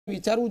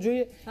વિચારવું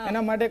જોઈએ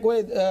એના માટે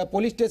કોઈ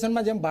પોલીસ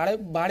સ્ટેશનમાં જેમ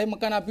ભાડે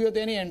મકાન આપ્યું હોય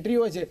તો એની એન્ટ્રી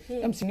હોય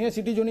છે એમ સિનિયર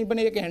સિટીઝનની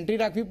પણ એક એન્ટ્રી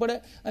રાખવી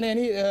પડે અને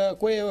એની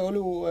કોઈ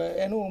ઓલું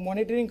એનું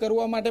મોનિટરિંગ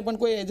કરવા માટે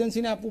પણ કોઈ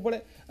એજન્સીને આપવું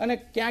પડે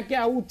અને ક્યાં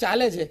ક્યાં આવું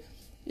ચાલે છે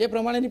એ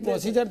પ્રમાણેની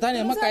પ્રોસિજર થાય ને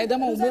એમાં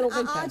કાયદામાં ઉમેરો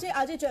થાય.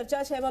 આજે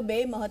ચર્ચા છે એમાં બે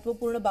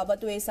મહત્વપૂર્ણ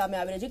બાબતો એ સામે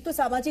આવી રહી છે. તો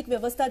સામાજિક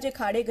વ્યવસ્થા જે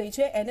ખાડે ગઈ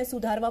છે એને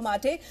સુધારવા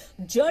માટે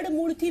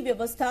જડમૂળથી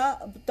વ્યવસ્થા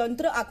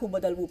તંત્ર આખું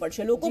બદલવું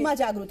પડશે, લોકોમાં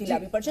જાગૃતિ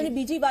લાવવી પડશે. અને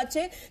બીજી વાત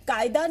છે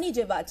કાયદાની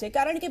જે વાત છે,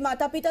 કારણ કે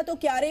માતા પિતા તો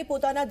ક્યારેય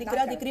પોતાના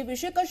દીકરા દીકરી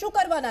વિશે કશું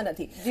કરવાના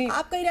નથી.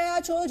 આપ કહી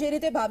રહ્યા છો જે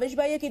રીતે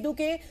ભાવેશભાઈએ કીધું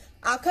કે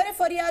આખરે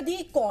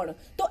ફરિયાદી કોણ,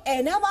 તો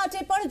એના માટે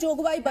પણ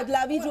જોગવાઈ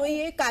બદલાવી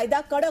જોઈએ,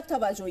 કાયદા કડક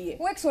થવા જોઈએ.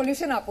 હું એક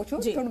સોલ્યુશન આપું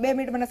છું, થોડું 2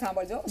 મિનિટ મને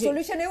સાંભળજો.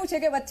 સોલ્યુશન એવું છે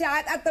કે વચ્ચે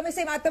આ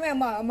તમે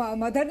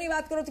મધરની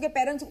વાત કરો છો કે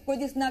પેરેન્ટ્સ કોઈ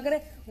દિવસ ના કરે,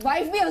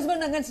 વાઇફ બી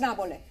હસબન્ડ અગેન્સ્ટ ના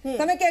બોલે.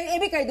 તમે કે એ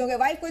બી કહી દો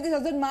કે વાઇફ કોઈ દિવસ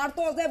હસબન્ડ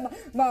મારતો હશે,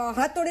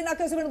 હાથ તોડી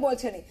નાખ્યો હશે પણ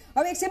બોલશે નહીં.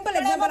 હવે એક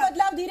સિમ્પલ એક્ઝામ્પલ,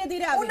 બદલાવ ધીરે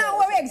ધીરે આવે.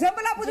 હું હવે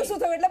એક્ઝામ્પલ આપું છું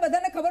શું થયું એટલે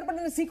બધાને ખબર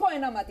પડે, શીખો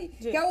એનામાંથી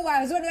કે આવું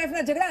હસબન્ડ વાઇફ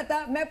ના ઝઘડા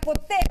હતા, મેં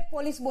પોતે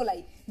પોલીસ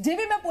બોલાવી.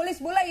 જેવી મેં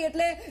પોલીસ બોલાવી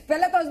એટલે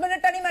પહેલા તો હસબન્ડે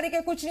ટણી મારી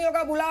કે કુછ નહીં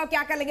હોગા, બુલાવો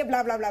ક્યાં ક્યાં લગે,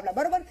 બ્લા બ્લા બ્લા બ્લા.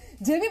 બરોબર.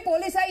 જેવી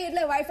પોલીસ આવી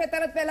એટલે વાઇફે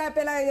તરત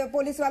પેલા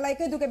પોલીસ વાળાએ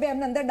કીધું કે બે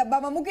એમને અંદર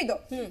ડબ્બામાં મૂકી દો.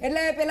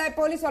 એટલે પેલા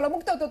પોલીસ વાળો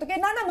મૂકતો હતો કે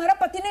ના ના મારા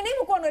પતિને નહીં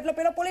મૂકવાનો. એટલે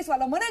પેલો પોલીસ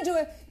વાળો મને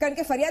જોવે, કારણ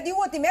કે ફરિયાદ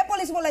એવું હતી, મેં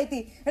પોલીસ બોલાવી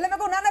હતી. એટલે મેં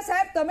કહું ના ના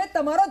સાહેબ તમે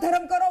તમારો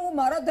ધર્મ કરો, હું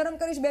મારો ધર્મ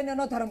કરીશ, બેન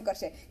એનો ધર્મ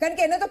કરશે. કારણ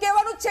કે એને તો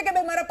કહેવાનું જ છે કે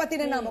બે મારા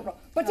પતિને ના મોકલો.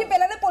 પછી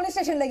પેલાને પોલીસ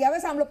સ્ટેશન લઈ ગયા,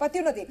 હવે સાંભળો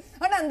પત્યું નથી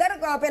અને અંદર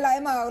પેલા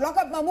એમાં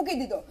લોકઅપમાં મૂકી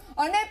દીધો.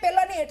 અને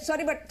પેલાની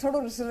સોરી બટ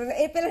થોડું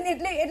એ પેલાની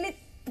એટલી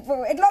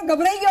એટલો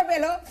ગભરાઈ ગયો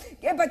પેલો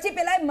કે પછી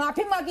પેલા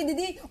માફી માંગી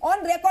દીધી,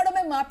 ઓન રેકોર્ડ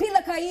અમે માફી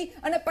લખાઈ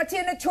અને પછી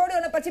એને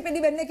છોડ્યો. અને પછી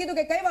પેલી બેનને કીધું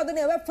કે કઈ વાંધો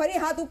નહીં, હવે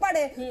ફરી હાથ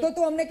ઉપાડે તો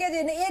તું અમને કહેજે.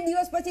 અને એ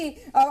દિવસ પછી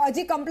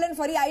હજી કમ્પ્લેન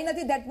ફરી આવી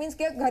નથી. ધેટ મીન્સ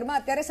કે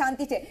ઘરમાં અત્યારે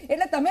શાંતિ છે.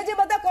 એટલે તમે જે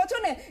બધા કહો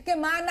છો ને કે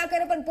માં ના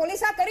કરે પણ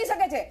પોલીસ આ કરી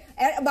શકે છે,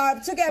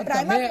 શું કે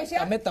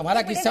પ્રાઇમરી અમે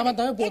તમારા કિસ્સામાં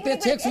તમે પોતે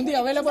છેક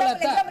સુધી અવેલેબલ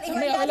હતા,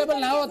 અમે અવેલેબલ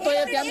ના હોત તો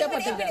એ ત્યાં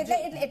પતી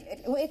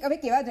જાય. હવે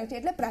કેવા જાય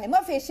છે એટલે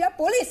પ્રાઇમા ફેશિયા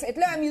પોલીસ,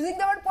 એટલે આઈ એમ યુઝિંગ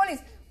ધ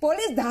વર્ડ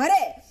પોલીસ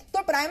ધારે તો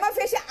પ્રાઇમા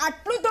ફેશિયા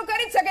આટલું તો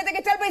કરી જ શકે છે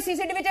કે ચાલ ભાઈ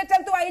સીસીટીવી છે,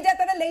 ચાલ તું આવી જા,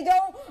 તને લઈ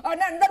જાઉં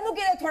અને અંદર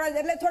મૂકી દે થોડા,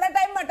 એટલે થોડા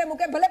ટાઈમ માટે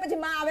મૂકે, ભલે પછી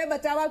માં આવે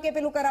બચાવવા કે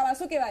પેલું કરાવવા,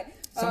 શું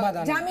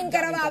કહેવાય જામીન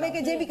કરાવવા આવે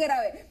કે જે બી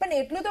કરાવે, પણ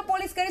એટલું તો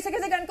પોલીસ કરી શકે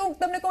છે. કારણ કે હું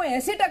તમને કહું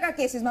 80%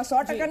 કેસીસમાં,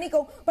 100% નહીં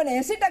કહું પણ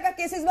 80%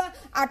 કેસીસમાં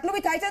આટલું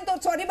બી થાય છે. તો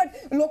સોરી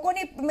બટ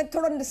લોકોની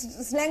થોડો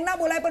સ્લેંગ ના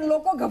બોલાય પણ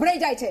લોકો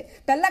ગભરાઈ જાય છે.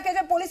 પહેલા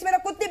કે પોલીસ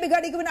મેરા કુત્તી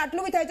બિગાડી ગયું,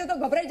 આટલું બી થાય છે તો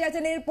ગભરાઈ જાય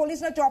છે ને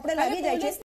પોલીસના ચોપડે લાગી જાય છે.